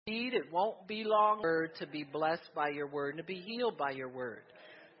need. It won't be long to be blessed by your word and to be healed by your word.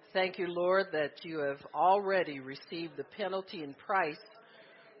 Thank you, Lord, that you have already received the penalty and price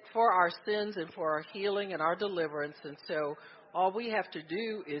for our sins and for our healing and our deliverance. And so all we have to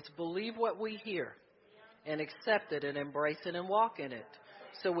do is believe what we hear and accept it and embrace it and walk in it.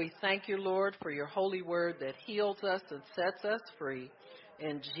 So we thank you, Lord, for your holy word that heals us and sets us free.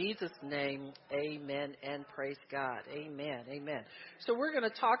 In Jesus' name, amen and praise God. Amen, amen. So we're going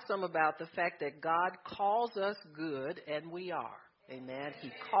to talk some about the fact that God calls us good, and we are. Amen. He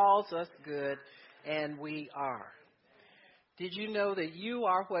calls us good, and we are. Did you know that you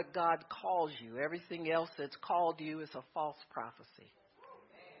are what God calls you? Everything else that's called you is a false prophecy.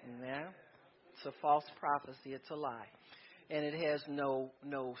 Amen. It's a false prophecy. It's a lie. And it has no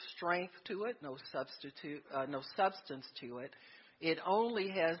strength to it, no substance to it. It only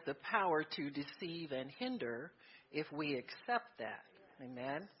has the power to deceive and hinder if we accept that.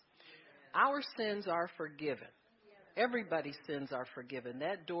 Amen. Our sins are forgiven. Everybody's sins are forgiven.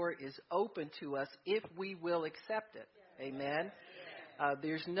 That door is open to us if we will accept it. Amen.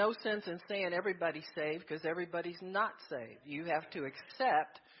 There's no sense in saying everybody's saved because everybody's not saved. You have to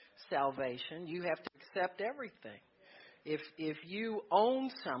accept salvation. You have to accept everything. If you own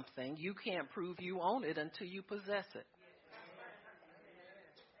something, you can't prove you own it until you possess it.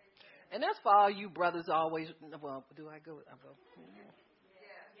 And that's for all you brothers always, well, do I go?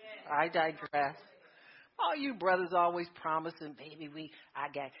 I digress. All you brothers always promising, baby,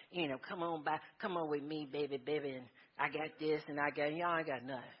 come on with me, baby, and I got this and y'all ain't got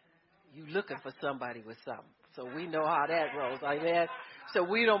nothing. You looking for somebody with something. So we know how that rolls, amen? So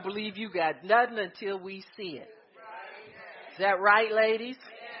we don't believe you got nothing until we see it. Is that right, ladies?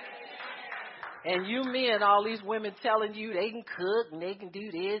 And you men, all these women telling you they can cook and they can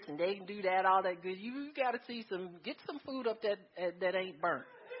do this and they can do that, all that good. You got to get some food up that ain't burnt.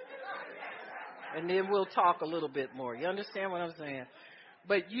 And then we'll talk a little bit more. You understand what I'm saying?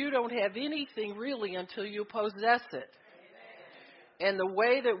 But you don't have anything really until you possess it. And the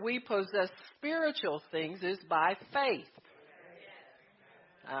way that we possess spiritual things is by faith.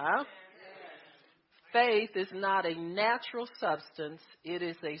 Faith is not a natural substance. It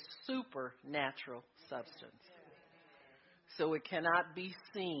is a supernatural substance. So it cannot be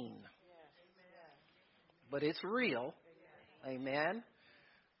seen. But it's real. Amen.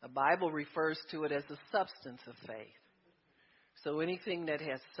 The Bible refers to it as the substance of faith. So anything that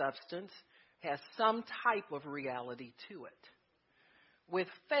has substance has some type of reality to it. With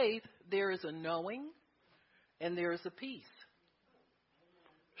faith, there is a knowing and there is a peace.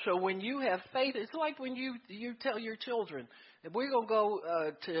 So when you have faith, it's like when you tell your children, if we're going to go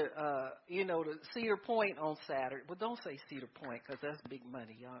to Cedar Point on Saturday. Well, don't say Cedar Point because that's big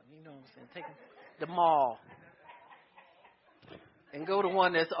money. Y'all, you know what I'm saying? Take them to the mall. And go to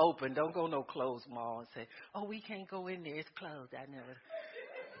one that's open. Don't go no closed mall and say, oh, we can't go in there. It's closed. I never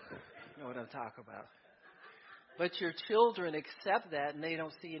know what I'm talking about. But your children accept that and they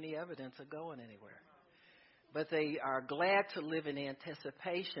don't see any evidence of going anywhere. But they are glad to live in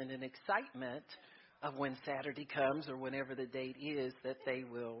anticipation and excitement of when Saturday comes or whenever the date is that they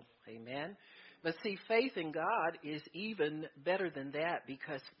will. Amen. But see, faith in God is even better than that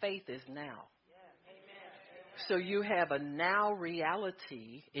because faith is now. So you have a now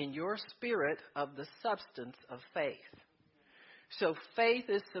reality in your spirit of the substance of faith. So faith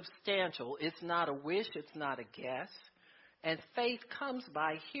is substantial. It's not a wish. It's not a guess. And faith comes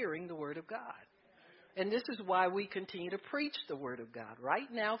by hearing the word of God. And this is why we continue to preach the word of God. Right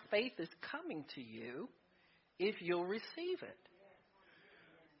now, faith is coming to you if you'll receive it.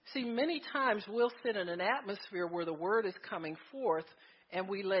 See, many times we'll sit in an atmosphere where the word is coming forth and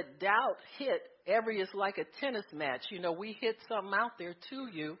we let doubt hit. It's like a tennis match. You know, we hit something out there to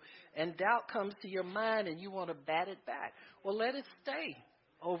you and doubt comes to your mind and you want to bat it back. Well, let it stay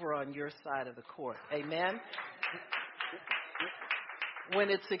over on your side of the court. Amen. When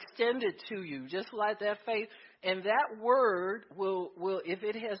it's extended to you, just like that faith. And that word will, if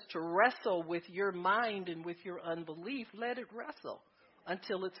it has to wrestle with your mind and with your unbelief, let it wrestle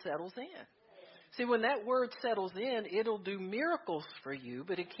until it settles in. See, when that word settles in, it'll do miracles for you,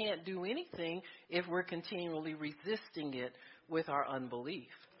 but it can't do anything if we're continually resisting it with our unbelief.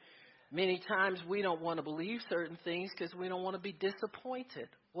 Many times we don't want to believe certain things because we don't want to be disappointed.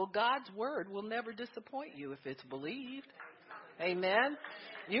 Well, God's word will never disappoint you if it's believed. Amen.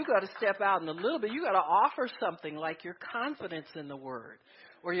 You got to step out in a little bit. You got to offer something like your confidence in the word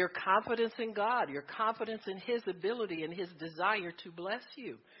or your confidence in God, your confidence in his ability and his desire to bless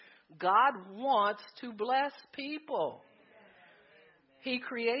you. God wants to bless people. He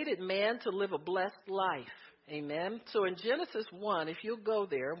created man to live a blessed life. Amen. So in Genesis 1, if you'll go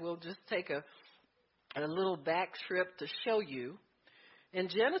there, we'll just take a little back trip to show you. In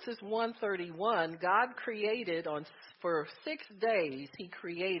Genesis 1:31, God created for 6 days, he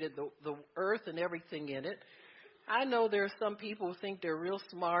created the earth and everything in it. I know there are some people who think they're real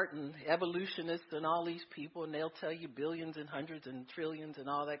smart and evolutionists and all these people, and they'll tell you billions and hundreds and trillions and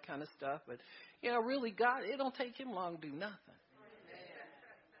all that kind of stuff. But, really, God, it don't take him long to do nothing.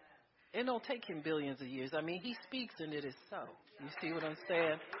 It don't take him billions of years. I mean, he speaks and it is so. You see what I'm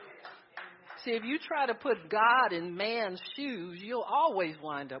saying? See, if you try to put God in man's shoes, you'll always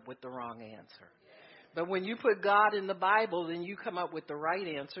wind up with the wrong answer. But when you put God in the Bible, then you come up with the right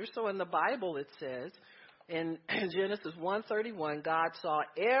answer. So in the Bible it says, in Genesis 1:31, God saw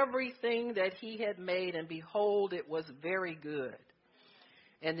everything that he had made, and behold, it was very good.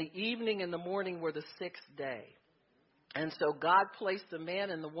 And the evening and the morning were the 6th day. And so God placed the man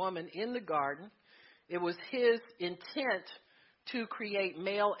and the woman in the garden. It was his intent to create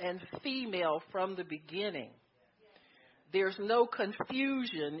male and female from the beginning. There's no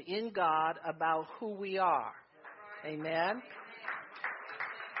confusion in God about who we are. Amen.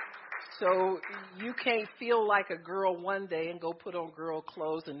 So you can't feel like a girl one day and go put on girl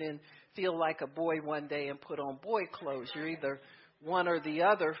clothes and then feel like a boy one day and put on boy clothes. You're either one or the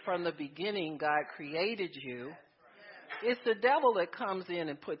other. From the beginning, God created you. It's the devil that comes in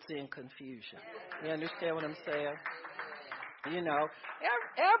and puts in confusion. You understand what I'm saying?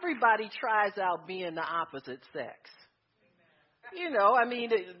 Everybody tries out being the opposite sex.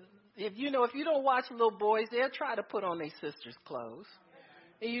 If you don't watch little boys, they'll try to put on their sister's clothes.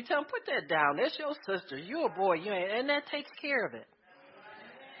 And you tell them, put that down. That's your sister. You're a boy. You ain't. And that takes care of it.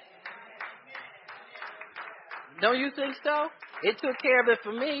 Don't you think so? It took care of it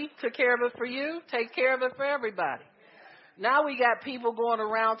for me. Took care of it for you. Take care of it for everybody. Now we got people going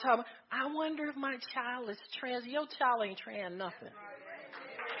around talking, I wonder if my child is trans. Your child ain't trans nothing.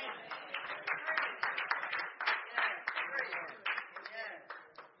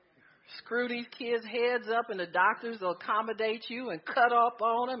 Screw these kids' heads up and the doctors will accommodate you and cut up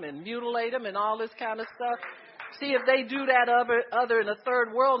on them and mutilate them and all this kind of stuff. See, if they do that other in a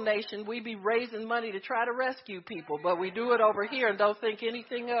third world nation, we'd be raising money to try to rescue people. But we do it over here and don't think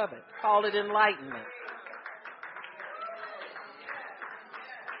anything of it. Call it enlightenment.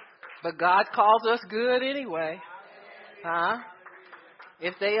 But God calls us good anyway. Huh?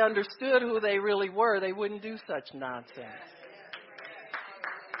 If they understood who they really were, they wouldn't do such nonsense.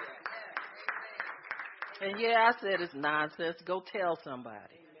 And yeah, I said it's nonsense. Go tell somebody.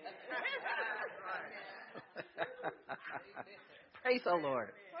 Praise the Lord.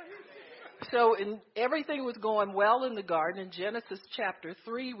 So everything was going well in the garden. In Genesis chapter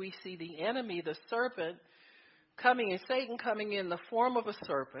 3, we see the enemy, the serpent, Satan coming in the form of a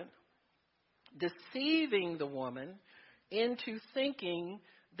serpent, deceiving the woman into thinking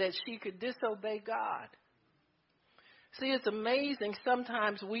that she could disobey God. See, it's amazing.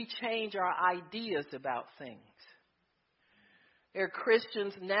 Sometimes we change our ideas about things. There are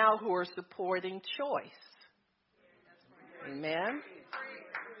Christians now who are supporting choice. Amen.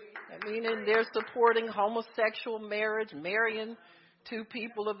 And they're supporting homosexual marriage, marrying two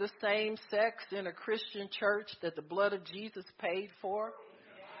people of the same sex in a Christian church that the blood of Jesus paid for.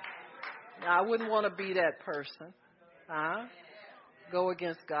 Now, I wouldn't want to be that person. Go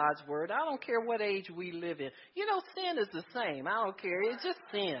against God's word. I don't care what age we live in. Sin is the same. I don't care. It's just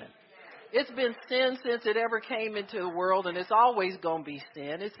sin. It's been sin since it ever came into the world, and it's always going to be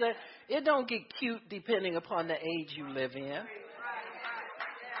sin. It's that it don't get cute depending upon the age you live in.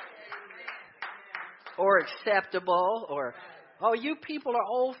 Or acceptable, or, oh, you people are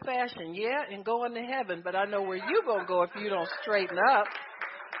old-fashioned, yeah, and going to heaven, but I know where you're going to go if you don't straighten up.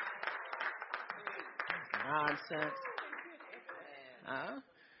 Nonsense.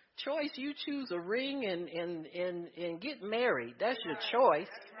 Choice, you choose a ring and get married. That's your choice.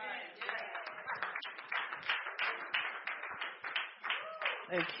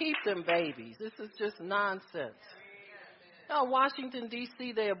 And keep them babies. This is just nonsense. Now, Washington,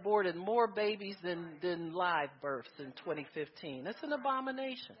 D.C., they aborted more babies than live births in 2015. That's an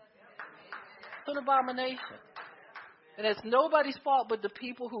abomination. It's an abomination. And it's nobody's fault but the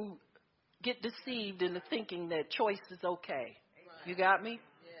people who get deceived into thinking that choice is okay. You got me?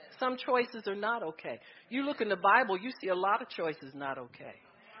 Some choices are not okay. You look in the Bible, you see a lot of choices not okay.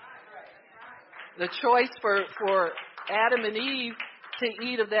 The choice for Adam and Eve to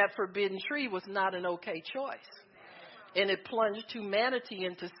eat of that forbidden tree was not an okay choice. And it plunged humanity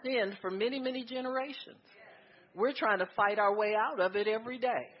into sin for many, many generations. We're trying to fight our way out of it every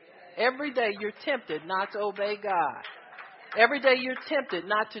day. Every day you're tempted not to obey God. Every day you're tempted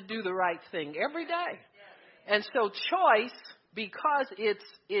not to do the right thing. Every day. And so choice, because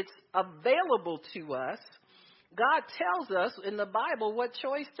it's available to us, God tells us in the Bible what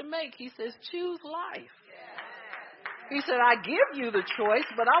choice to make. He says, choose life. He said, I give you the choice,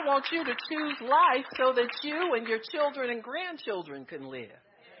 but I want you to choose life so that you and your children and grandchildren can live.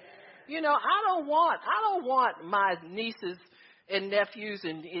 You know, I don't want my nieces and nephews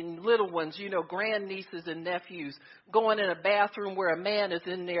and little ones, you know, grandnieces and nephews going in a bathroom where a man is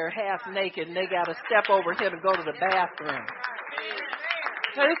in there half naked and they got to step over him and go to the bathroom.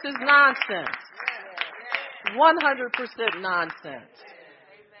 Now, this is nonsense. 100% nonsense.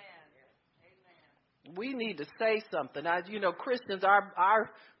 We need to say something. You know, Christians,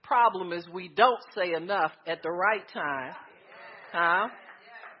 our problem is we don't say enough at the right time. Huh?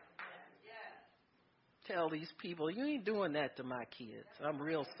 Tell these people, you ain't doing that to my kids. I'm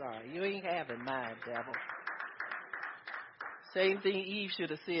real sorry. You ain't having mine, devil. Same thing Eve should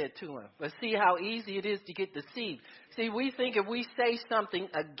have said to him. But see how easy it is to get deceived. See, we think if we say something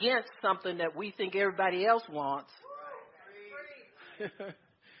against something that we think everybody else wants,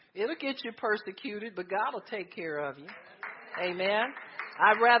 it'll get you persecuted, but God will take care of you. Amen.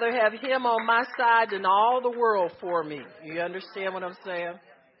 I'd rather have him on my side than all the world for me. You understand what I'm saying?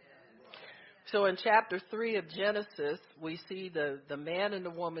 So in chapter 3 of Genesis, we see the man and the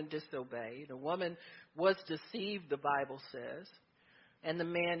woman disobeyed. The woman was deceived, the Bible says, and the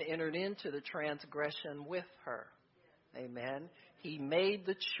man entered into the transgression with her. Amen. He made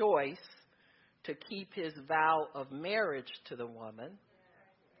the choice to keep his vow of marriage to the woman.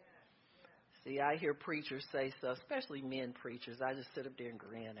 See, I hear preachers say so, especially men preachers. I just sit up there and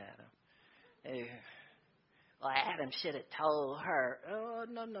grin at them. Hey, well, Adam should have told her. Oh,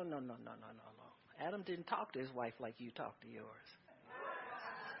 no. Adam didn't talk to his wife like you talk to yours.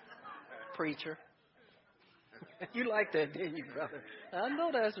 Preacher. You like that, didn't you, brother? I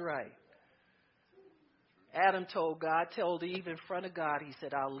know that's right. Adam told Eve in front of God, he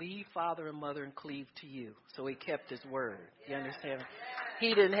said, I'll leave father and mother and cleave to you. So he kept his word. You understand?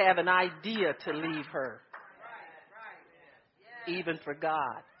 He didn't have an idea to leave her, even for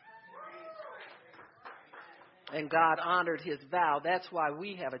God. And God honored his vow. That's why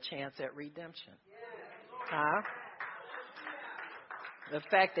we have a chance at redemption. Huh? The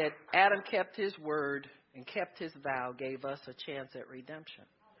fact that Adam kept his word and kept his vow gave us a chance at redemption.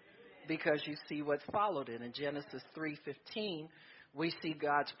 Because you see what followed it. In Genesis 3:15, we see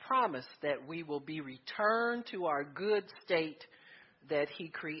God's promise that we will be returned to our good state that he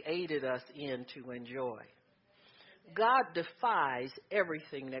created us in to enjoy. God defies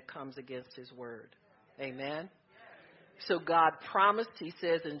everything that comes against his word. Amen. So God promised, he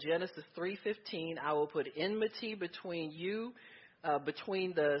says in Genesis 3:15, I will put enmity between you,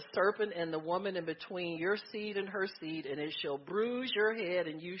 between the serpent and the woman, and between your seed and her seed, and it shall bruise your head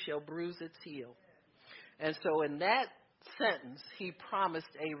and you shall bruise its heel. And so in that sentence, he promised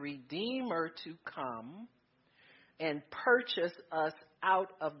a redeemer to come and purchase us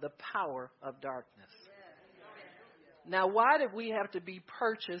out of the power of darkness. Now, why did we have to be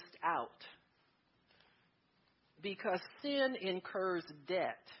purchased out? Because sin incurs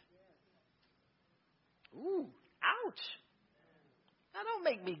debt. Ooh, ouch. Now, don't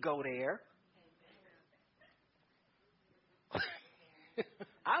make me go there.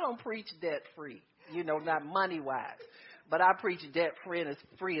 I don't preach debt-free, not money-wise. But I preach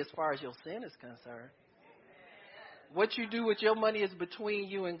debt-free as far as your sin is concerned. What you do with your money is between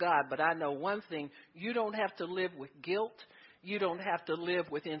you and God. But I know one thing. You don't have to live with guilt. You don't have to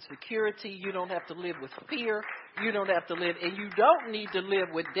live with insecurity. You don't have to live with fear. You don't have to live. And you don't need to live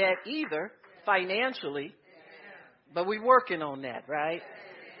with debt either, financially. But we're working on that, right?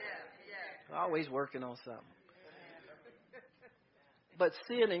 Always working on something. But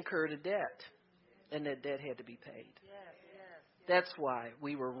sin incurred a debt. And that debt had to be paid. That's why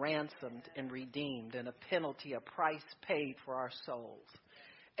we were ransomed and redeemed, and a penalty, a price paid for our souls.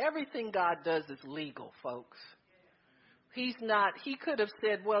 Everything God does is legal, folks. He could have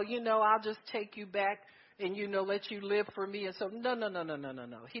said, well, I'll just take you back and, let you live for me. And so,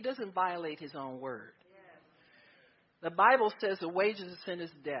 no. He doesn't violate his own word. The Bible says the wages of sin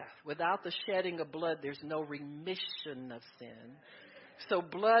is death. Without the shedding of blood, there's no remission of sin. So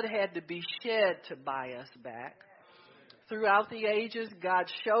blood had to be shed to buy us back. Throughout the ages, God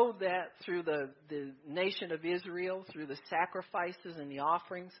showed that through the nation of Israel, through the sacrifices and the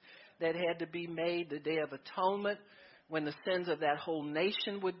offerings that had to be made, the Day of Atonement, when the sins of that whole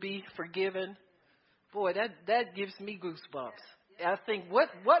nation would be forgiven. Boy, that gives me goosebumps. I think, what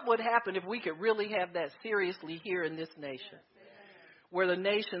would happen if we could really have that seriously here in this nation? where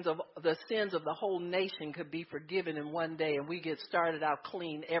the sins of the whole nation could be forgiven in one day, and we get started out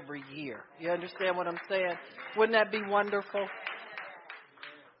clean every year. You understand what I'm saying? Wouldn't that be wonderful?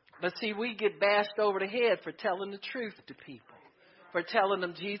 But see, we get bashed over the head for telling the truth to people, for telling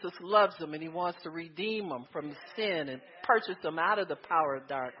them Jesus loves them and he wants to redeem them from sin and purchase them out of the power of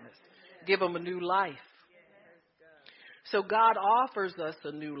darkness, give them a new life. So God offers us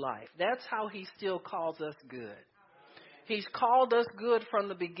a new life. That's how he still calls us good. He's called us good from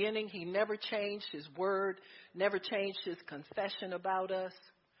the beginning. He never changed his word, never changed his confession about us.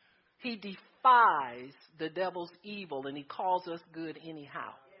 He defies the devil's evil, and he calls us good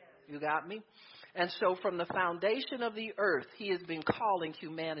anyhow. You got me? And so from the foundation of the earth, he has been calling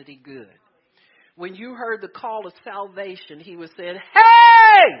humanity good. When you heard the call of salvation, he was saying,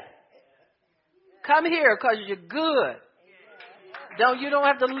 hey, come here because you're good. You don't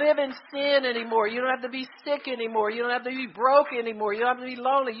have to live in sin anymore. You don't have to be sick anymore. You don't have to be broke anymore. You don't have to be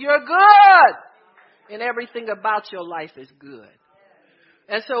lonely. You're good. And everything about your life is good.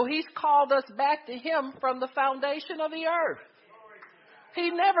 And so he's called us back to him from the foundation of the earth. He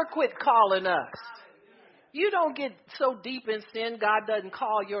never quit calling us. You don't get so deep in sin, God doesn't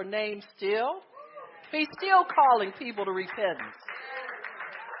call your name still. He's still calling people to repentance.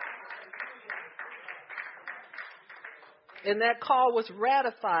 And that call was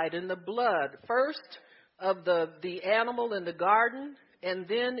ratified in the blood, first of the animal in the garden, and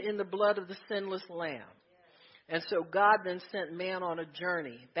then in the blood of the sinless lamb. And so God then sent man on a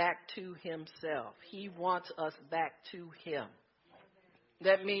journey back to himself. He wants us back to him.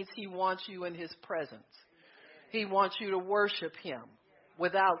 That means he wants you in his presence. He wants you to worship him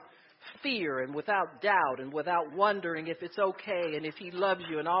without fear and without doubt and without wondering if it's okay and if he loves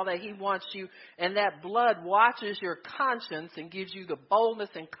you and all that. He wants you, and that blood washes your conscience and gives you the boldness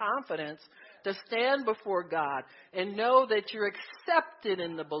and confidence to stand before God and know that you're accepted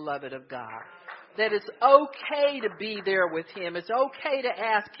in the beloved of God. That it's okay to be there with him. It's okay to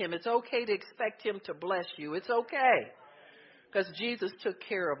ask him. It's okay to expect him to bless you. It's okay. Because Jesus took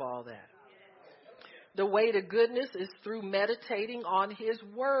care of all that. The way to goodness is through meditating on his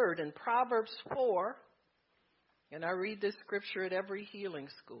word. In Proverbs 4, and I read this scripture at every healing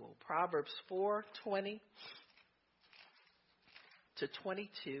school, Proverbs 4:20 to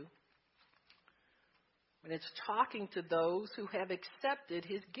 22. And it's talking to those who have accepted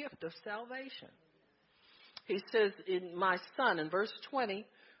his gift of salvation. He says, in my son, in verse 20,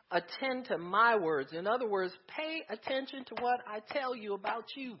 attend to my words. In other words, pay attention to what I tell you about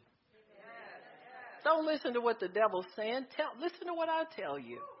you. Don't listen to what the devil's saying. Listen to what I tell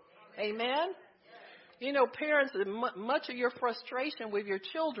you. Amen? You know, parents, much of your frustration with your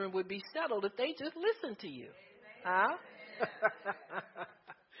children would be settled if they just listened to you. Huh?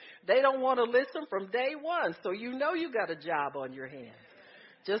 They don't want to listen from day one, so you know you got a job on your hands,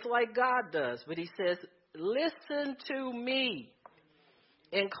 just like God does. But he says, listen to me.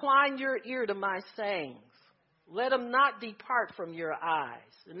 Incline your ear to my sayings. Let them not depart from your eyes.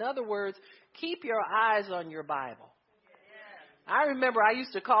 In other words, keep your eyes on your Bible. I remember I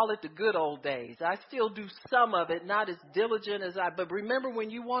used to call it the good old days. I still do some of it, not as diligent as but remember when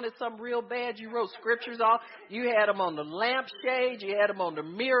you wanted something real bad, you wrote scriptures off. You had them on the lampshade. You had them on the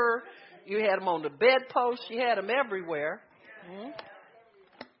mirror. You had them on the bedpost. You had them everywhere.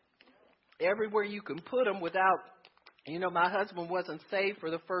 Everywhere you can put them without, my husband wasn't saved for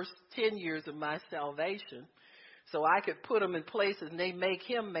the first 10 years of my salvation. So I could put them in places and they make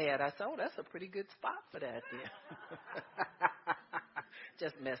him mad. I said, oh, that's a pretty good spot for that then.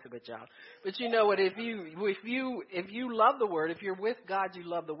 Just messing with y'all. But you know what, if you love the word, if you're with God, you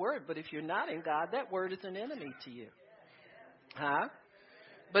love the word. But if you're not in God, that word is an enemy to you. Huh?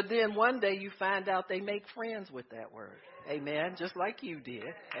 But then one day you find out they make friends with that word. Amen. Just like you did.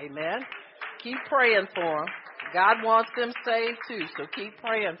 Amen. Keep praying for them. God wants them saved too, so keep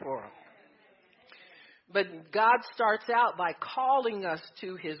praying for them. But God starts out by calling us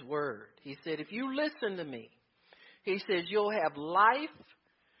to his word. He said, if you listen to me, he says, you'll have life.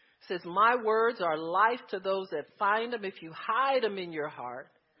 He says, my words are life to those that find them if you hide them in your heart,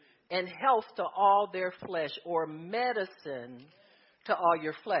 and health to all their flesh, or medicine to all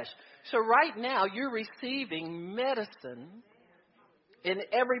your flesh. So right now you're receiving medicine in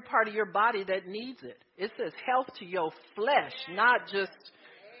every part of your body that needs it. It says health to your flesh, not just,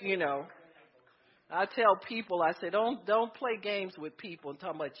 I tell people, I say, don't play games with people and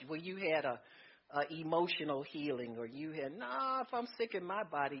talk about, well, you had a emotional healing, or you had, if I'm sick in my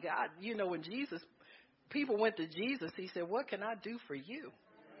body, God, when people went to Jesus, he said, what can I do for you?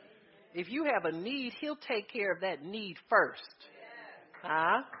 If you have a need, he'll take care of that need first.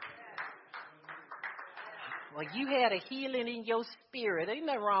 Huh? Well, you had a healing in your spirit. Ain't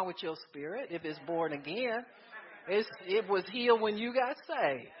nothing wrong with your spirit if it's born again. It was healed when you got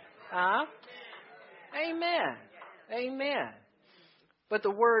saved. Huh? Amen. Amen. But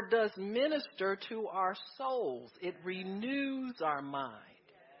the word does minister to our souls. It renews our mind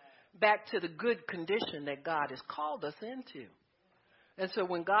back to the good condition that God has called us into. And so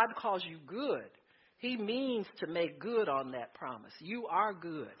when God calls you good, he means to make good on that promise. You are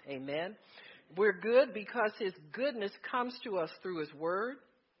good. Amen. We're good because his goodness comes to us through his word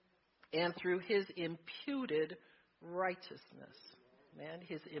and through his imputed righteousness. Man,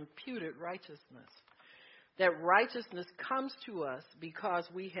 his imputed righteousness. That righteousness comes to us because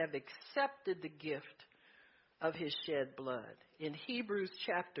we have accepted the gift of his shed blood. In Hebrews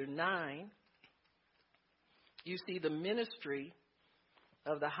chapter 9, you see the ministry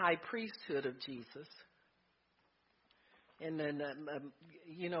of the high priesthood of Jesus. And then,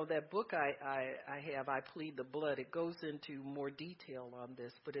 that book I have, I Plead the Blood, it goes into more detail on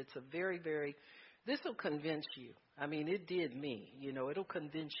this, but it's a very, very, this will convince you. I mean, it did me. It'll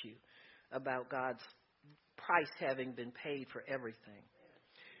convince you about God's price having been paid for everything.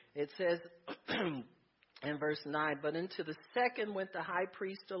 It says in verse 9, but into the second went the high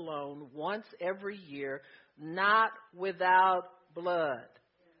priest alone once every year, not without blood.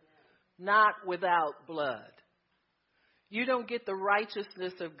 Not without blood. You don't get the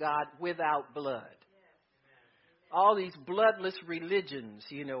righteousness of God without blood. All these bloodless religions,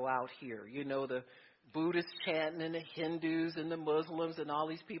 out here, the Buddhists chanting and the Hindus and the Muslims and all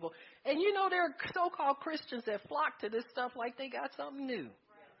these people. And there are so-called Christians that flock to this stuff like they got something new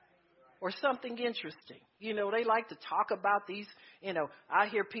or something interesting. They like to talk about these, I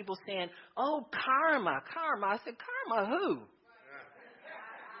hear people saying, oh, karma. I said, karma who?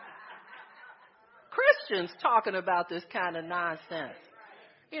 Christians talking about this kind of nonsense.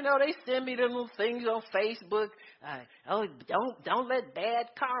 They send me them little things on Facebook. Don't let bad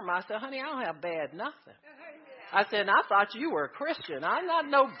karma. I said, honey, I don't have bad nothing. I said, I thought you were a Christian. I'm not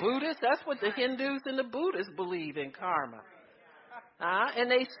no Buddhist. That's what the Hindus and the Buddhists believe in, karma. And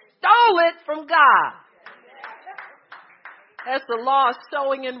they stole it from God. That's the law of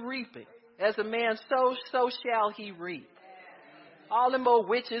sowing and reaping. As a man sows, so shall he reap. All them old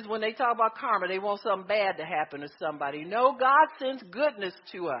witches, when they talk about karma, they want something bad to happen to somebody. No, God sends goodness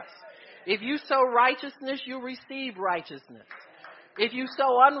to us. If you sow righteousness, you receive righteousness. If you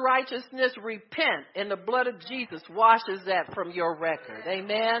sow unrighteousness, repent, and the blood of Jesus washes that from your record.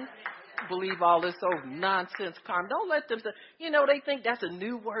 Amen? Believe all this old nonsense karma. Don't let them say, they think that's a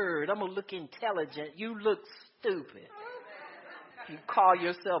new word. I'm going to look intelligent. You look stupid. You call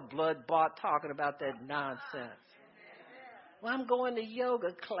yourself blood-bought talking about that nonsense. Well, I'm going to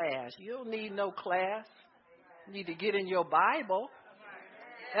yoga class. You don't need no class. You need to get in your Bible.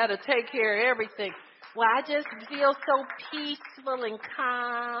 That'll take care of everything. Well, I just feel so peaceful and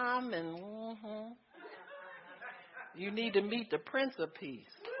calm and You need to meet the Prince of Peace.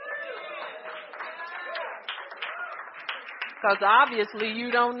 Because obviously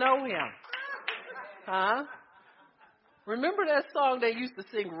you don't know him. Huh? Remember that song they used to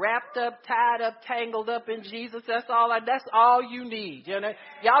sing, wrapped up, tied up, tangled up in Jesus? That's all you need.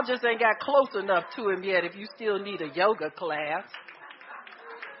 Y'all just ain't got close enough to him yet if you still need a yoga class.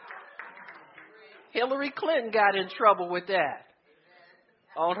 Hillary Clinton got in trouble with that.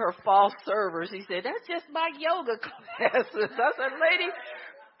 On her false servers, he said, that's just my yoga classes. I said, lady,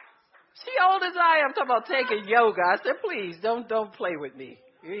 she old as I am, talking about taking yoga. I said, please, don't play with me.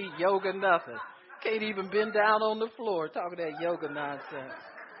 You ain't yoga nothing. Can't even bend down on the floor talking that yoga nonsense.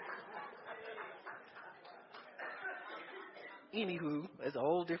 Anywho, that's a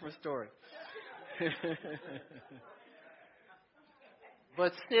whole different story.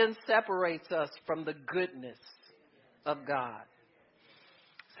 But sin separates us from the goodness of God.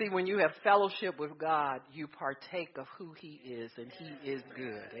 See, when you have fellowship with God, you partake of who he is, and he is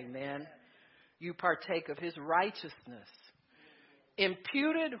good. Amen? You partake of his righteousness.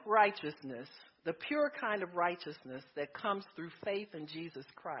 Imputed righteousness, the pure kind of righteousness that comes through faith in Jesus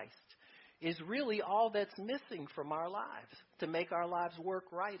Christ, is really all that's missing from our lives to make our lives work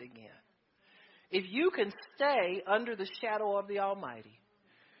right again. If you can stay under the shadow of the Almighty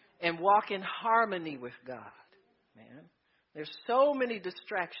and walk in harmony with God, man, there's so many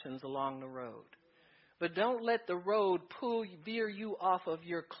distractions along the road. But don't let the road veer you off of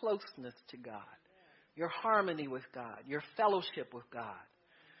your closeness to God, your harmony with God, your fellowship with God.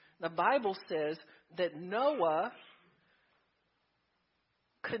 The Bible says that Noah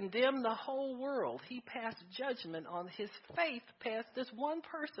condemned the whole world. He passed judgment on his faith, past this one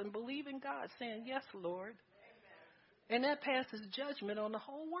person believing God, saying, yes, Lord. And that passes judgment on the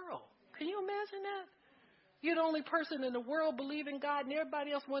whole world. Can you imagine that? You're the only person in the world believing God, and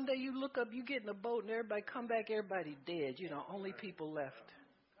everybody else, one day you look up, you get in a boat, and everybody come back, everybody dead. Only people left.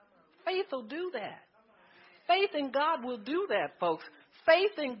 Faith will do that. Faith in God will do that, folks.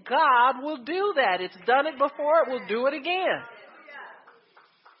 Faith in God will do that. It's done it before. It will do it again.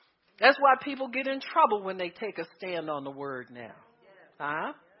 That's why people get in trouble when they take a stand on the word now.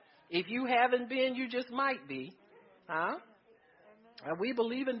 Huh? If you haven't been, you just might be. Huh? And we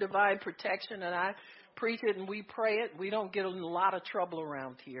believe in divine protection, and I preach it and we pray it. We don't get in a lot of trouble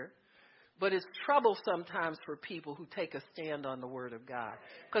around here. But it's trouble sometimes for people who take a stand on the word of God,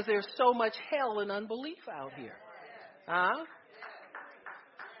 because there's so much hell and unbelief out here. Huh?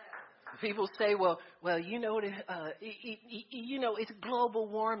 People say, well, it's global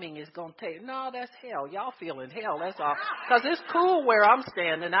warming is going to take. No, that's hell. Y'all feeling hell. That's all. Because it's cool where I'm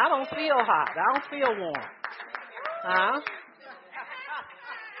standing. I don't feel hot. I don't feel warm. Huh?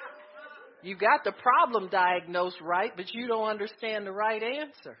 You got the problem diagnosed right, but you don't understand the right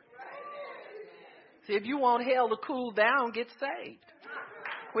answer. See, if you want hell to cool down, get saved.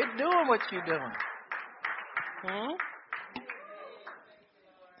 Quit doing what you're doing.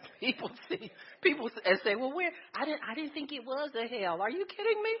 People say, well, I didn't think it was a hell. Are you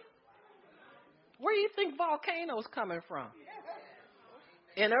kidding me? Where do you think volcanoes coming from?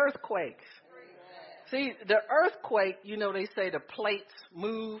 In earthquakes. See, the earthquake, they say the plates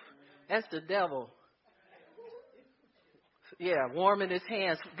move. That's the devil. Yeah, warming his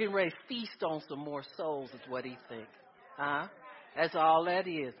hands, getting ready to feast on some more souls is what he thinks. That's all that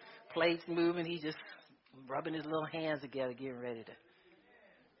is. Plates moving, he just rubbing his little hands together, getting ready to.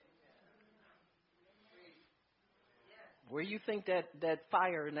 Where do you think that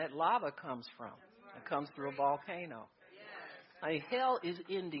fire and that lava comes from? It comes through a volcano. I mean, hell is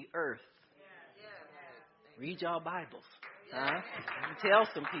in the earth. Read your Bibles. You tell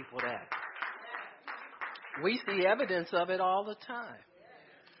some people that. We see evidence of it all the time.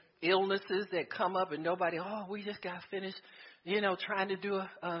 Illnesses that come up and we just got finished, trying to do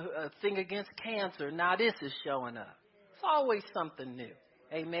a thing against cancer. Now this is showing up. It's always something new.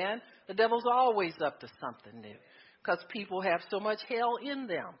 Amen? The devil's always up to something new, because people have so much hell in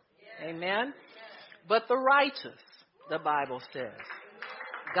them. Amen? But the righteous, the Bible says.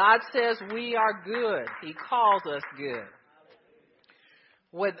 God says we are good. He calls us good.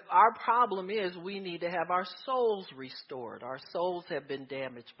 What our problem is, we need to have our souls restored. Our souls have been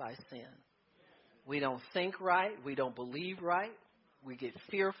damaged by sin. We don't think right. We don't believe right. We get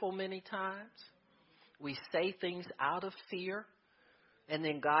fearful many times. We say things out of fear. And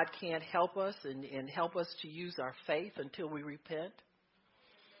then God can't help us and help us to use our faith until we repent.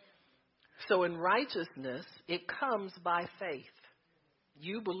 So in righteousness, it comes by faith.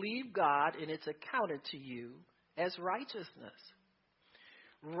 You believe God, and it's accounted to you as righteousness.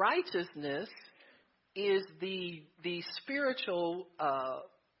 Righteousness is the spiritual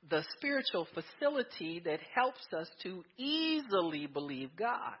facility that helps us to easily believe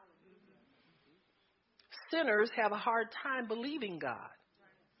God. Sinners have a hard time believing God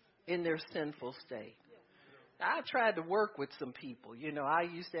in their sinful state. I tried to work with some people. I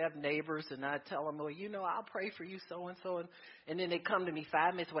used to have neighbors, and I'd tell them, well, I'll pray for you so-and-so. And then they come to me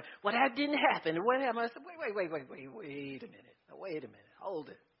 5 minutes, well, that didn't happen. And what happened? I said, wait a minute. Hold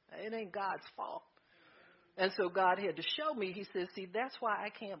it. It ain't God's fault. And so God had to show me. He said, see, that's why I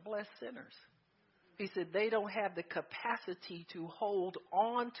can't bless sinners. He said, they don't have the capacity to hold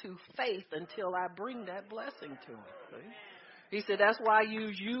on to faith until I bring that blessing to them. See? He said, that's why I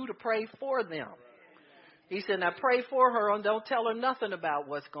use you to pray for them. He said, now pray for her and don't tell her nothing about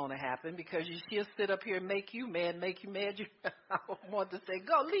what's going to happen, because she'll sit up here and make you mad. I want to say,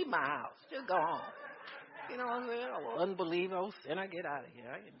 go, leave my house. Just go home. You know what I'm saying? Oh, unbeliever, sinner, get out of here.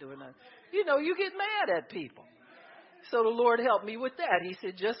 I ain't doing nothing. You get mad at people. So the Lord helped me with that. He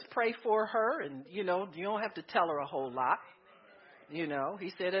said, just pray for her, and, you don't have to tell her a whole lot.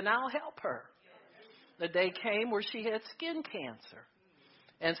 He said, and I'll help her. The day came where she had skin cancer.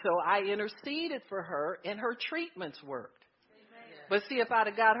 And so I interceded for her, and her treatments worked. Amen. But see, if I'd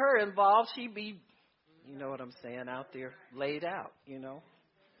have got her involved, she'd be, you know what I'm saying, out there laid out,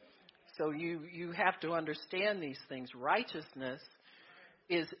 So you have to understand these things. Righteousness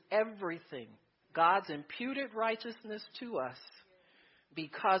is everything. God's imputed righteousness to us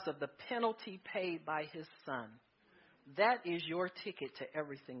because of the penalty paid by his Son. That is your ticket to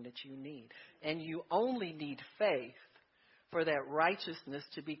everything that you need. And you only need faith for that righteousness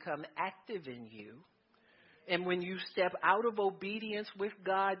to become active in you. And when you step out of obedience with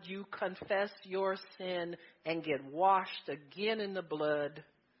God, you confess your sin and get washed again in the blood,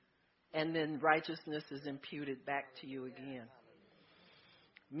 and then righteousness is imputed back to you again.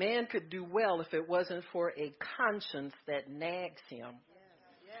 Man could do well if it wasn't for a conscience that nags him.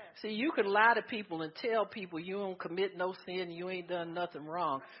 See, you can lie to people and tell people you don't commit no sin, you ain't done nothing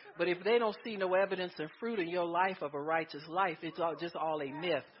wrong. But if they don't see no evidence and fruit in your life of a righteous life, it's just all a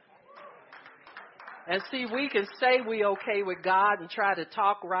myth. And see, we can say we okay with God and try to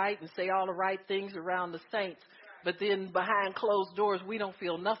talk right and say all the right things around the saints. But then behind closed doors, we don't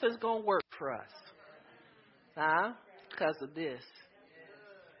feel nothing's going to work for us. Huh? Because of this.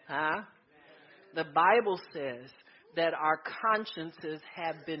 Huh? The Bible says that our consciences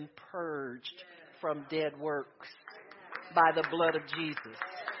have been purged from dead works by the blood of Jesus.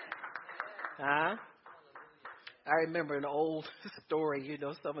 Huh? I remember an old story,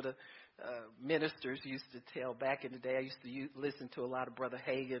 some of the ministers used to tell back in the day. I used to listen to a lot of Brother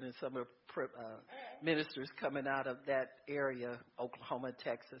Hagin and some of the ministers coming out of that area, Oklahoma,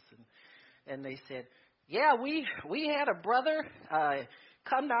 Texas, and they said, yeah, we had a brother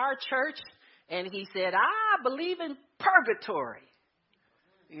come to our church, and he said, I believe in purgatory.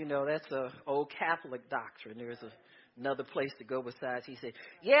 That's a old Catholic doctrine. There's another place to go besides. He said,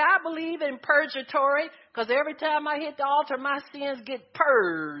 yeah, I believe in purgatory because every time I hit the altar, my sins get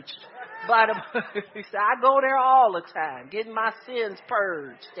purged. He said, I go there all the time, getting my sins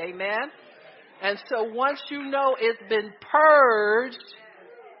purged. Amen. And so once you know it's been purged,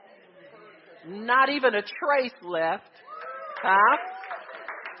 not even a trace left, huh?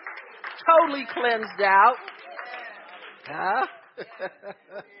 Totally cleansed out. Huh?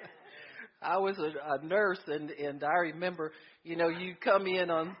 I was a nurse, and I remember, you come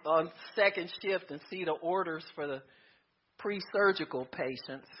in on second shift and see the orders for the pre-surgical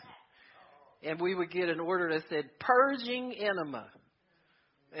patients. And we would get an order that said, purging enema.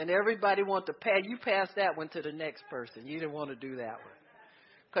 And everybody wanted to pass. You pass that one to the next person. You didn't want to do that one.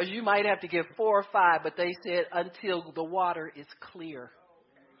 Because you might have to give 4 or 5, but they said until the water is clear.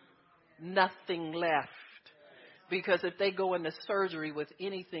 Nothing left. Because if they go into surgery with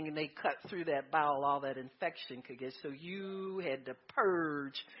anything and they cut through that bowel, all that infection could get. So you had to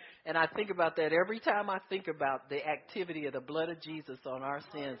purge. And I think about that every time I think about the activity of the blood of Jesus on our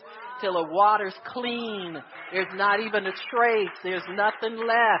sins. Till the water's clean. There's not even a trace. There's nothing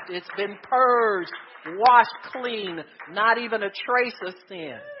left. It's been purged, washed clean. Not even a trace of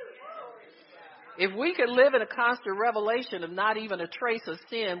sin. If we could live in a constant revelation of not even a trace of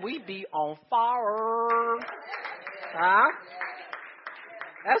sin, we'd be on fire. Huh?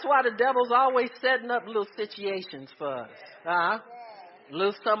 That's why the devil's always setting up little situations for us. Huh? A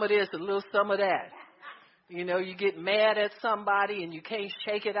little some of this, a little some of that. You get mad at somebody and you can't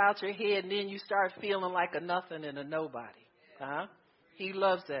shake it out your head, and then you start feeling like a nothing and a nobody. Huh? He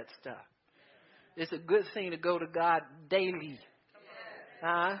loves that stuff. It's a good thing to go to God daily.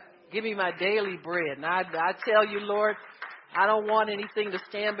 Huh? Give me my daily bread. And I tell you, Lord, I don't want anything to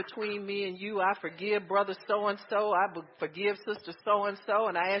stand between me and you. I forgive brother so-and-so. I forgive sister so-and-so.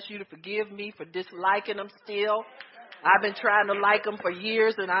 And I ask you to forgive me for disliking them still. I've been trying to like them for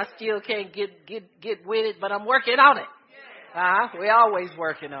years, and I still can't get with it, but I'm working on it. We're always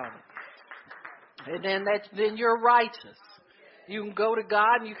working on it. And then you're righteous. You can go to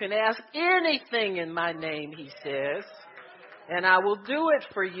God and you can ask anything in my name, he says, and I will do it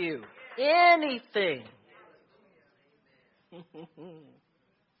for you. Anything.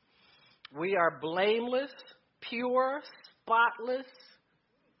 We are blameless, pure, spotless.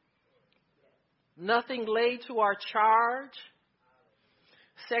 Nothing laid to our charge.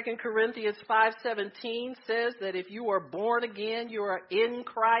 2 Corinthians 5:17 says that if you are born again, you are in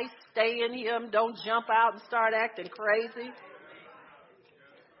Christ. Stay in him. Don't jump out and start acting crazy.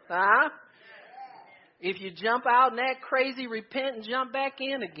 Huh? If you jump out and act crazy, repent and jump back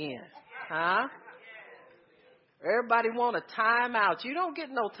in again. Huh? Everybody want a time out. You don't get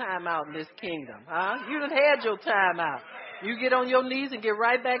no time out in this kingdom. Huh? You done had your time out. You get on your knees and get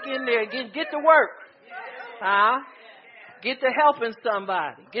right back in there and get to work. Huh? Get to helping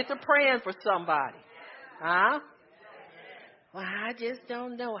somebody. Get to praying for somebody. Huh? Well, I just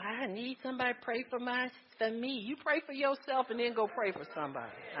don't know. I need somebody to pray for me. You pray for yourself and then go pray for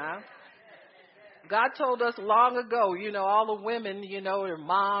somebody. Huh? God told us long ago, all the women, they're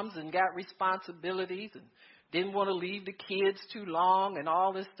moms and got responsibilities and didn't want to leave the kids too long and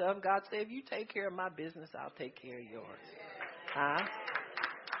all this stuff. God said, if you take care of my business, I'll take care of yours. Huh?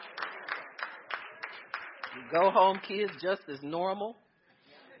 You go home, kids, just as normal.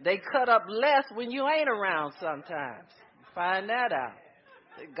 They cut up less when you ain't around sometimes. You find that out.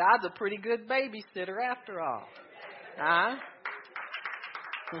 God's a pretty good babysitter after all. Huh?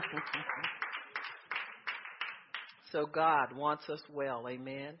 So God wants us well,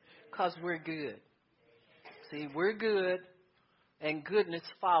 amen, because we're good. See, we're good, and goodness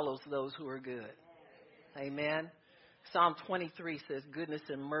follows those who are good. Amen. Psalm 23 says goodness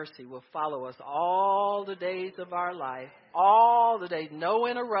and mercy will follow us all the days of our life. All the days. No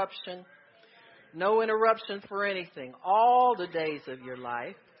interruption. No interruption for anything. All the days of your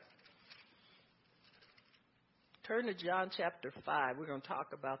life. Turn to John chapter 5. We're going to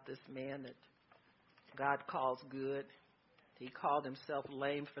talk about this man that God calls good. He called himself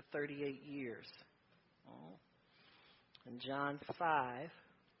lame for 38 years. In John 5,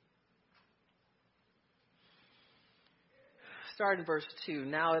 start in verse 2.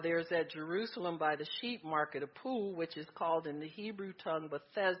 Now there's at Jerusalem by the sheep market a pool, which is called in the Hebrew tongue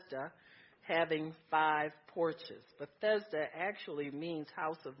Bethesda, having 5 porches. Bethesda actually means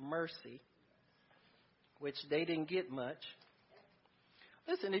house of mercy, which they didn't get much.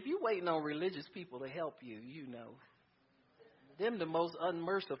 Listen, if you're waiting on religious people to help you, you know. Them the most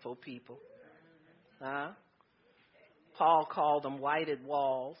unmerciful people. Paul called them whited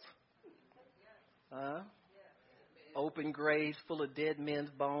walls. Open graves full of dead men's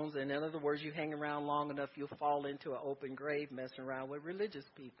bones. And in other words, you hang around long enough, you'll fall into an open grave messing around with religious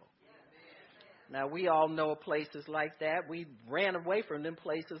people. Now, we all know places like that. We ran away from them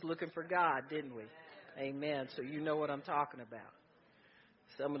places looking for God, didn't we? Amen. So you know what I'm talking about.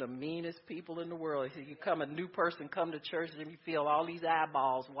 Some of the meanest people in the world. If you come, a new person come to church and you feel all these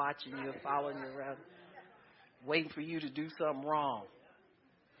eyeballs watching you and following you around, waiting for you to do something wrong.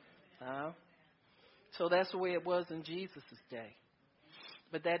 So that's the way it was in Jesus' day.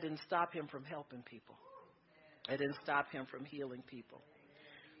 But that didn't stop him from helping people. It didn't stop him from healing people.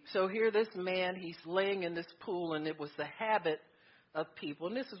 So here this man, he's laying in this pool, and it was the habit of people,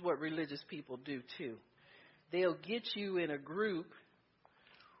 and this is what religious people do too. They'll get you in a group.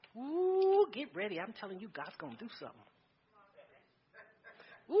 Ooh, get ready. I'm telling you, God's going to do something.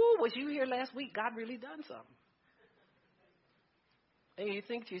 Ooh, was you here last week? God really done something. And you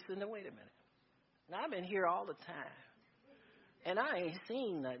think to yourself, no, wait a minute. Now, I've been here all the time, and I ain't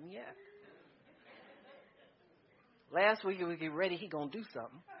seen nothing yet. Last week, we get ready, he going to do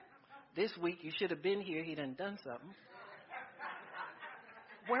something. This week, you should have been here. He done something.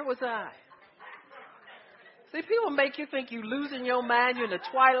 Where was I? See, people make you think you're losing your mind. You're in the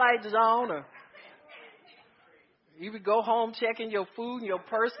twilight zone, or you would go home checking your food and your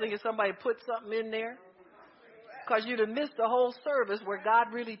purse thinking somebody put something in there. Because you'd have missed the whole service where God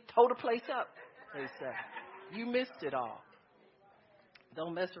really tore the place up, they say. You missed it all.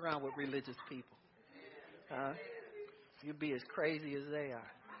 Don't mess around with religious people. You'll be as crazy as they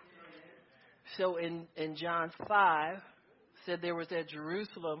are. So in John 5, said there was at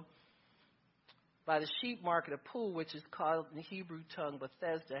Jerusalem by the sheep market a pool, which is called in the Hebrew tongue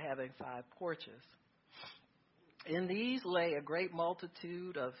Bethesda, having 5 porches. In these lay a great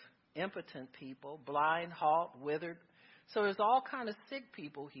multitude of impotent people, blind, halt, withered. So there's all kind of sick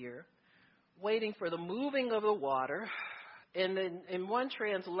people here waiting for the moving of the water. And in one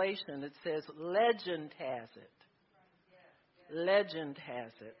translation it says, legend has it,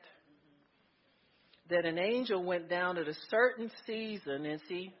 that an angel went down at a certain season, and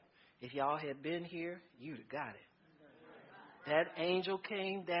see, if y'all had been here, you'd have got it. That angel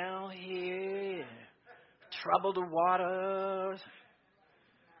came down here, troubled the waters.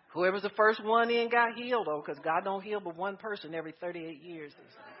 Whoever's the first one in got healed, though, because God don't heal but one person every 38 years.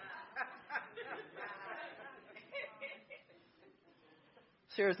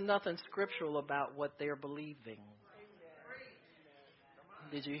 So there's nothing scriptural about what they're believing.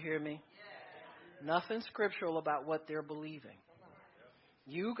 Did you hear me? Nothing scriptural about what they're believing.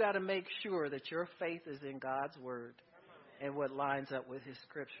 You got to make sure that your faith is in God's word and what lines up with his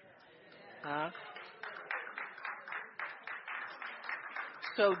scripture.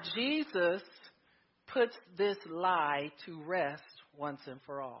 So Jesus puts this lie to rest once and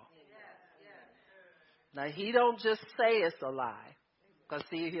for all. Now, he don't just say it's a lie, because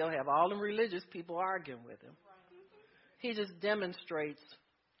see, he'll have all the religious people arguing with him. He just demonstrates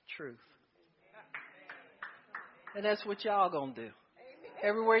truth. And that's what y'all going to do.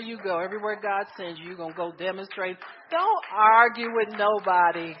 Everywhere you go, everywhere God sends you, you're going to go demonstrate. Don't argue with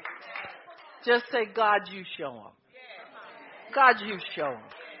nobody. Just say, God, you show them. God, you show them.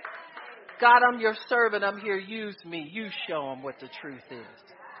 God, I'm your servant. I'm here. Use me. You show them what the truth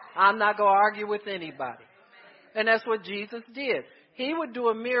is. I'm not going to argue with anybody. And that's what Jesus did. He would do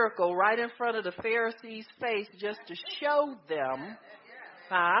a miracle right in front of the Pharisees' face just to show them,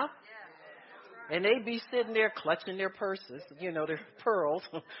 and they'd be sitting there clutching their purses, their pearls.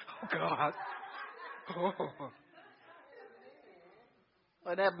 Oh, God.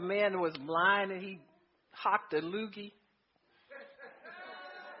 Well, that man was blind and he hocked a loogie.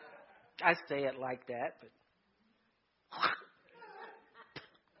 I say it like that, but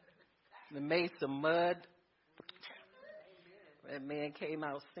They made some mud. That man came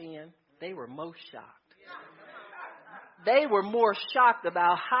out seeing. They were most shocked. They were more shocked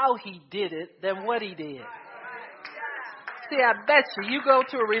about how he did it than what he did. See, I bet you go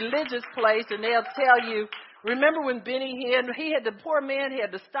to a religious place and they'll tell you, remember when the poor man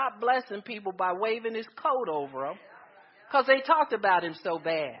had to stop blessing people by waving his coat over them because they talked about him so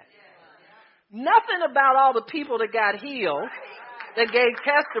bad. Nothing about all the people that got healed, that gave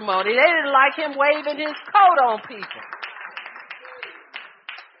testimony. They didn't like him waving his coat on people.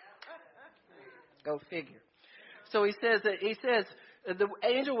 Go figure. So he says the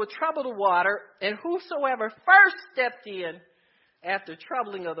angel would trouble the water, and whosoever first stepped in after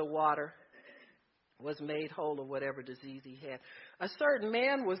troubling of the water was made whole of whatever disease he had. A certain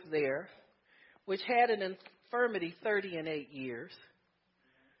man was there which had an infirmity 38 years.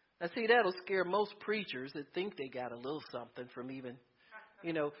 Now, see, that'll scare most preachers that think they got a little something from even,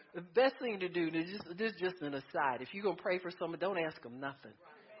 the best thing to do, this is just an aside. If you're going to pray for someone, don't ask them nothing.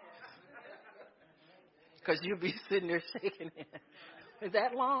 Because you'll be sitting there shaking it. Is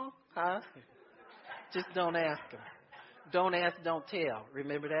that long? Huh? Just don't ask them. Don't ask, don't tell.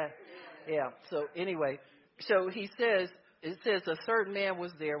 Remember that? Yeah. So anyway, it says a certain man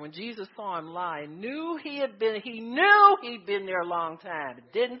was there. When Jesus saw him lie, he knew he'd been there a long time.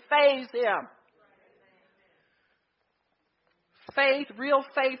 It didn't faze him. Faith, real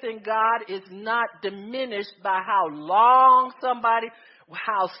faith in God is not diminished by how long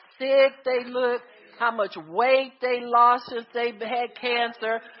how sick they look, how much weight they lost since they had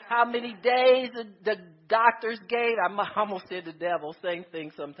cancer, how many days the doctors gave. I almost said the devil, same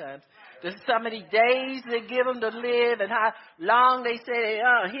thing sometimes. There's so many days they give them to live and how long they say,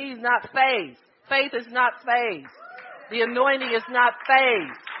 he's not phased. Faith is not phased. The anointing is not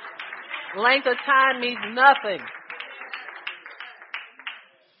phased. Length of time means nothing.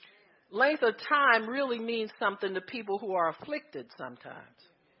 Length of time really means something to people who are afflicted sometimes.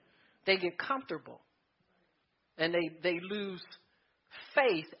 They get comfortable and they lose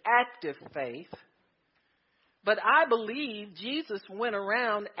faith, active faith. But I believe Jesus went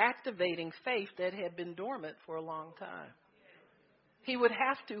around activating faith that had been dormant for a long time. He would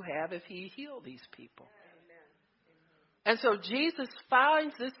have to have if he healed these people. And so Jesus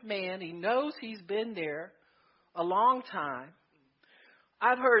finds this man. He knows he's been there a long time.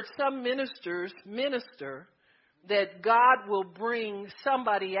 I've heard some ministers minister that God will bring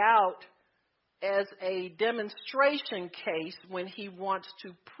somebody out as a demonstration case when he wants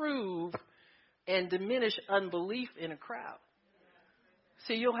to prove and diminish unbelief in a crowd.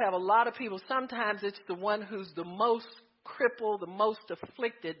 See, you'll have a lot of people. Sometimes it's the one who's the most crippled, the most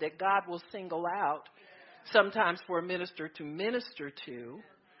afflicted that God will single out, sometimes for a minister to minister to.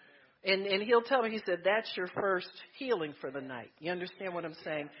 And he'll tell me, he said, that's your first healing for the night. You understand what I'm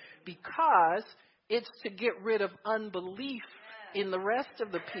saying? Because it's to get rid of unbelief in the rest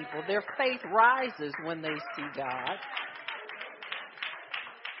of the people. Their faith rises when they see God.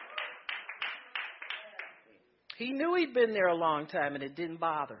 He knew he'd been there a long time and it didn't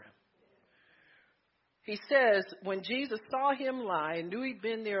bother him. He says, when Jesus saw him lie and knew he'd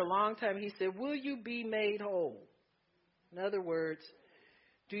been there a long time, he said, will you be made whole? In other words,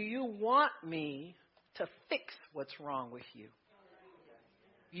 do you want me to fix what's wrong with you?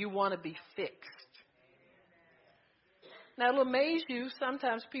 You want to be fixed. Now, it'll amaze you.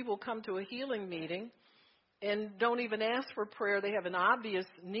 Sometimes people come to a healing meeting and don't even ask for prayer. They have an obvious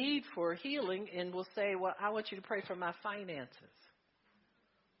need for healing and will say, well, I want you to pray for my finances.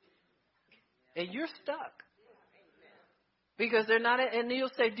 And you're stuck. Because they're not, and you'll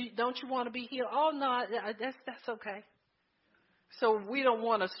say, don't you want to be healed? Oh, no, that's okay. So we don't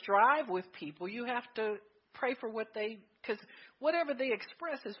want to strive with people. You have to pray for because whatever they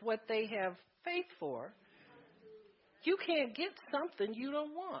express is what they have faith for. You can't get something you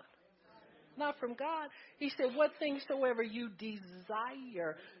don't want. Not from God. He said, what things soever you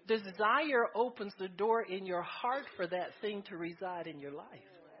desire. Desire opens the door in your heart for that thing to reside in your life.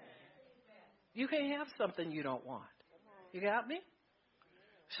 You can't have something you don't want. You got me?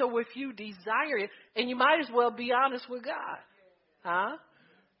 So if you desire it, and you might as well be honest with God. Huh?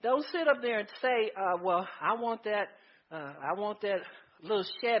 Don't sit up there and say, well, I want that little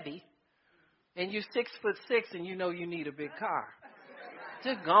Chevy, and you're 6'6" and you know you need a big car.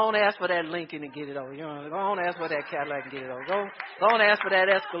 Just go on and ask for that Lincoln and get it over. Go on and ask for that Cadillac and get it over. Go on and ask for that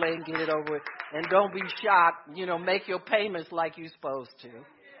Escalade and get it over with. And don't be shocked. Make your payments like you're supposed to.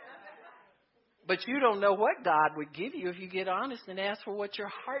 But you don't know what God would give you if you get honest and ask for what your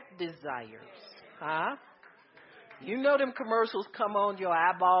heart desires. Huh? You know them commercials come on, your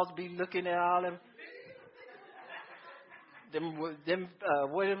eyeballs be looking at all them.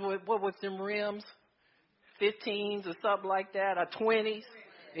 What was them rims? 15s or something like that, or 20s.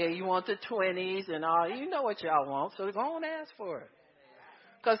 Yeah, you want the 20s and all. You know what y'all want, so go on and ask for it.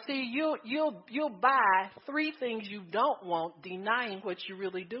 Because see, you'll buy 3 things you don't want, denying what you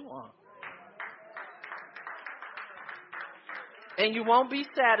really do want. And you won't be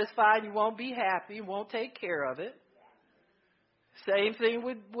satisfied, you won't be happy, you won't take care of it. Same thing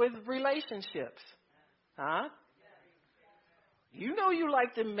with relationships. Huh? You know you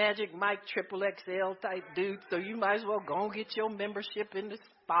like the Magic Mike Triple XL type dude, so you might as well go and get your membership in the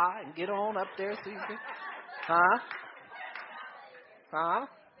spa and get on up there so you can. Huh? Huh?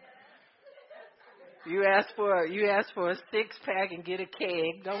 You ask for a 6-pack and get a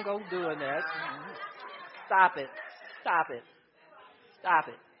keg. Don't go doing that. Stop it. Stop it. Stop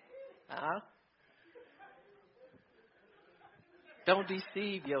it. Huh? Don't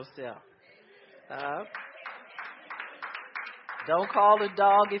deceive yourself. Huh? Don't call the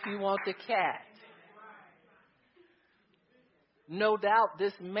dog if you want the cat. No doubt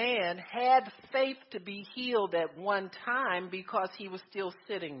this man had faith to be healed at one time because he was still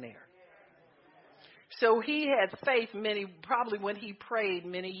sitting there. So he had faith probably when he prayed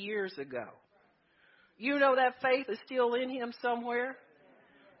many years ago. You know that faith is still in him somewhere?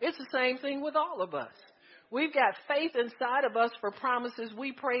 It's the same thing with all of us. We've got faith inside of us for promises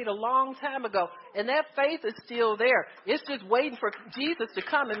we prayed a long time ago. And that faith is still there. It's just waiting for Jesus to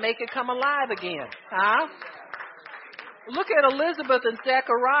come and make it come alive again. Huh? Look at Elizabeth and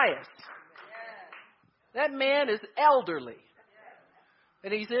Zacharias. That man is elderly.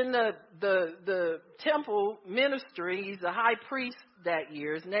 And he's in the temple ministry. He's a high priest that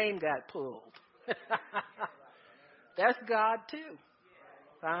year. His name got pulled. That's God too.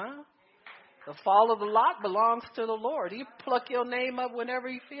 Huh? The fall of the lot belongs to the Lord. He pluck your name up whenever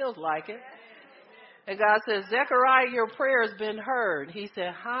he feels like it. And God says, Zechariah, your prayer has been heard. He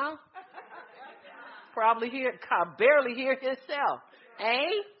said, huh? Barely hear himself.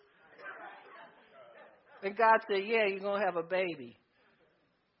 Eh? And God said, yeah, you're going to have a baby.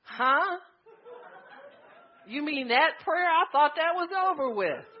 Huh? You mean that prayer? I thought that was over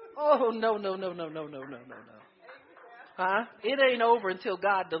with. Oh, no. Huh? It ain't over until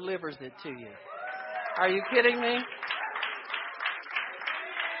God delivers it to you. Are you kidding me?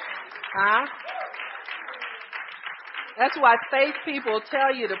 Huh? That's why faith people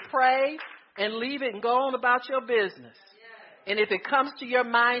tell you to pray and leave it and go on about your business. And if it comes to your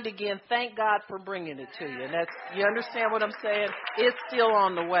mind again, thank God for bringing it to you. And you understand what I'm saying? It's still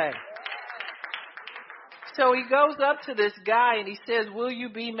on the way. So he goes up to this guy and he says, will you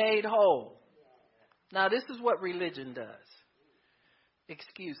be made whole? Now, this is what religion does.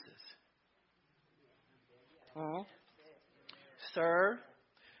 Excuses. Sir,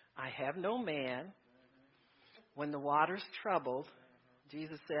 I have no man. When the water's troubled,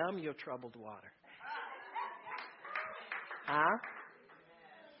 Jesus said, I'm your troubled water. Huh?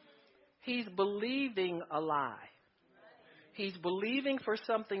 He's believing a lie. He's believing for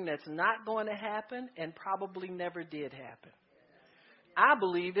something that's not going to happen and probably never did happen. I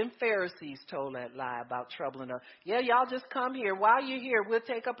believe them Pharisees told that lie about troubling us. Yeah, y'all just come here. While you're here, we'll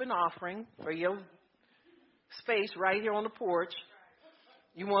take up an offering for your space right here on the porch.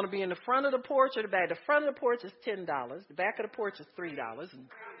 You want to be in the front of the porch or the back? The front of the porch is $10. The back of the porch is $3. And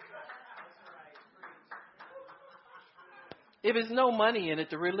if there's no money in it,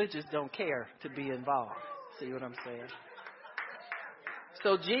 the religious don't care to be involved. See what I'm saying?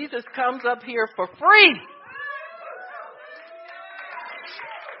 So Jesus comes up here for free.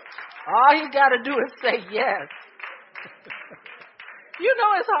 All you got to do is say yes. You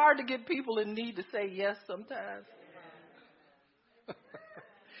know it's hard to get people in need to say yes sometimes.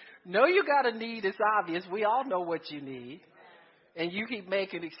 No, you got a need. It's obvious. We all know what you need. And you keep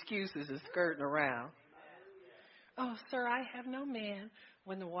making excuses and skirting around. Oh, sir, I have no man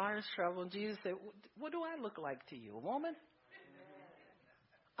when the water's troubled. And Jesus said, what do I look like to you? A woman?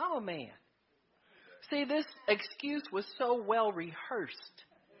 I'm a man. See, this excuse was so well rehearsed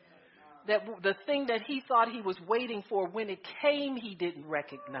that the thing that he thought he was waiting for, when it came, he didn't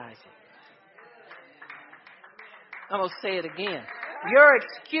recognize it. I'm going to say it again. Your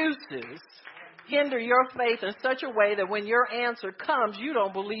excuses hinder your faith in such a way that when your answer comes, you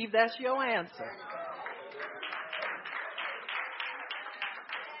don't believe that's your answer.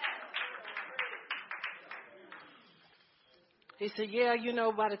 He said, yeah,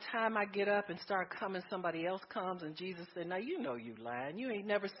 by the time I get up and start coming, somebody else comes. And Jesus said, now, you lying. You ain't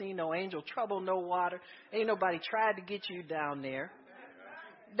never seen no angel trouble no water. Ain't nobody tried to get you down there.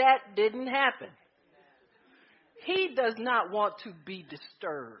 That didn't happen. He does not want to be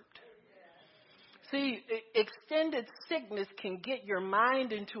disturbed. See, extended sickness can get your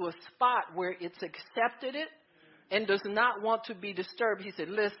mind into a spot where it's accepted it and does not want to be disturbed. He said,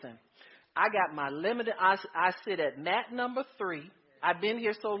 listen, I got my limited, I sit at mat number 3. I've been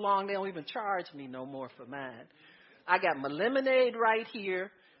here so long, they don't even charge me no more for mine. I got my lemonade right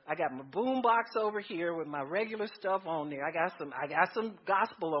here. I got my boom box over here with my regular stuff on there. I got some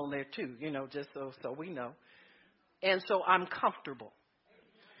gospel on there too, just so we know. And so I'm comfortable.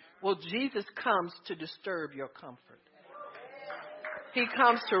 Well, Jesus comes to disturb your comfort. He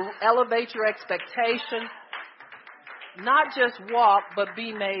comes to elevate your expectation, not just walk, but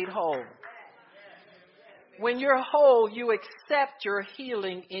be made whole. When you're whole, you accept your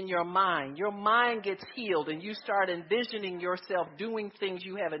healing in your mind. Your mind gets healed, and you start envisioning yourself doing things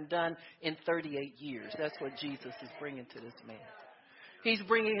you haven't done in 38 years. That's what Jesus is bringing to this man. He's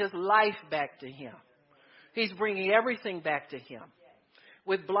bringing his life back to him. He's bringing everything back to him.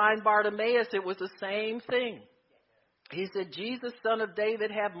 With blind Bartimaeus, it was the same thing. He said, Jesus, Son of David,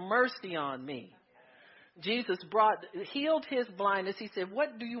 have mercy on me. Jesus healed his blindness. He said,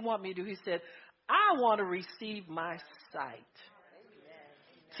 what do you want me to do? He said, I want to receive my sight.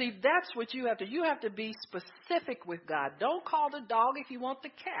 See, that's what you have to. You have to be specific with God. Don't call the dog if you want the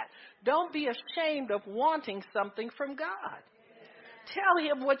cat. Don't be ashamed of wanting something from God. Tell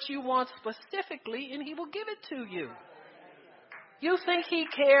him what you want specifically, and he will give it to you. You think he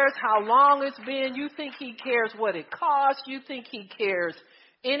cares how long it's been. You think he cares what it costs. You think he cares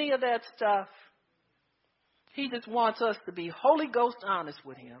any of that stuff. He just wants us to be Holy Ghost honest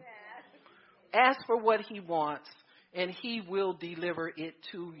with him. Ask for what he wants, and he will deliver it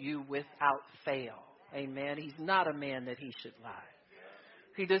to you without fail. Amen. He's not a man that he should lie.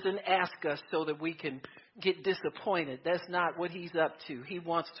 He doesn't ask us so that we can get disappointed. That's not what he's up to. He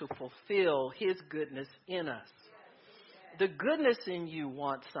wants to fulfill his goodness in us. The goodness in you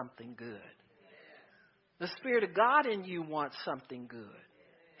wants something good. The Spirit of God in you wants something good.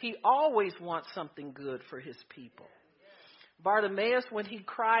 He always wants something good for his people. Bartimaeus, when he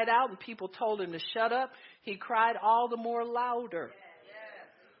cried out and people told him to shut up, he cried all the more louder.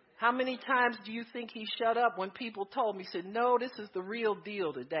 How many times do you think he shut up when people told him? He said, no, this is the real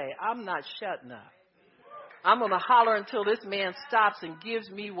deal today. I'm not shutting up. I'm going to holler until this man stops and gives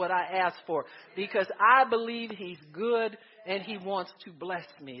me what I asked for, because I believe he's good and he wants to bless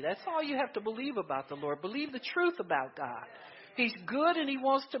me. That's all you have to believe about the Lord. Believe the truth about God. He's good and he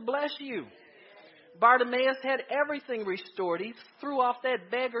wants to bless you. Bartimaeus had everything restored. He threw off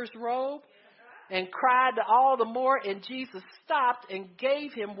that beggar's robe and cried all the more, and Jesus stopped and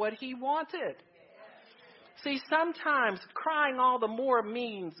gave him what he wanted. See, sometimes crying all the more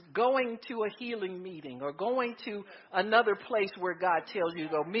means going to a healing meeting or going to another place where God tells you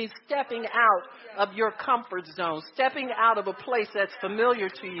to go. Means stepping out of your comfort zone, stepping out of a place that's familiar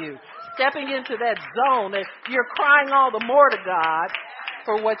to you, stepping into that zone that you're crying all the more to God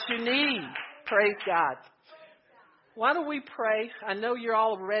for what you need. Praise God. Why don't we pray? I know you're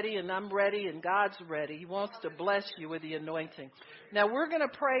all ready, and I'm ready, and God's ready. He wants to bless you with the anointing. Now, we're going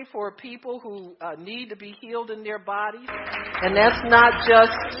to pray for people who need to be healed in their bodies. And that's not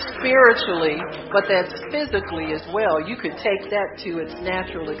just spiritually, but that's physically as well. You could take that to its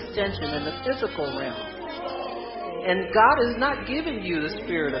natural extension in the physical realm. And God has not given you the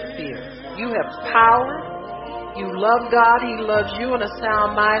spirit of fear. You have power. You love God. He loves you in a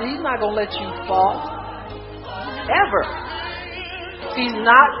sound mind. He's not going to let you fall. Ever. He's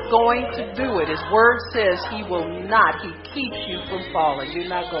not going to do it. His word says he will not. He keeps you from falling. You're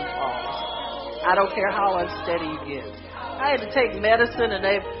not going to fall. I don't care how unsteady you get. I had to take medicine, and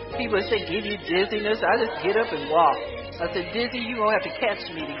people say, give you dizziness. I just get up and walk. I said, Dizzy, you're going to have to catch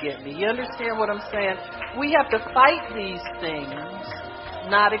me to get me. You understand what I'm saying? We have to fight these things,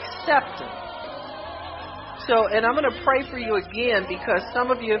 not accept them. And I'm going to pray for you again, because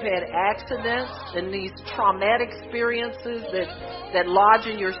some of you have had accidents and these traumatic experiences that lodge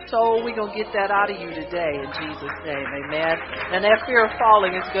in your soul. We're going to get that out of you today in Jesus' name. Amen. And that fear of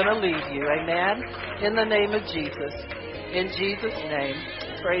falling is going to leave you. Amen. In the name of Jesus. In Jesus' name.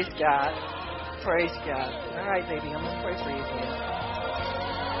 Praise God. Praise God. All right, baby. I'm going to pray for you again.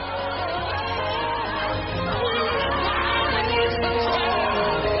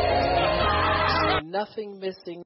 Nothing missing.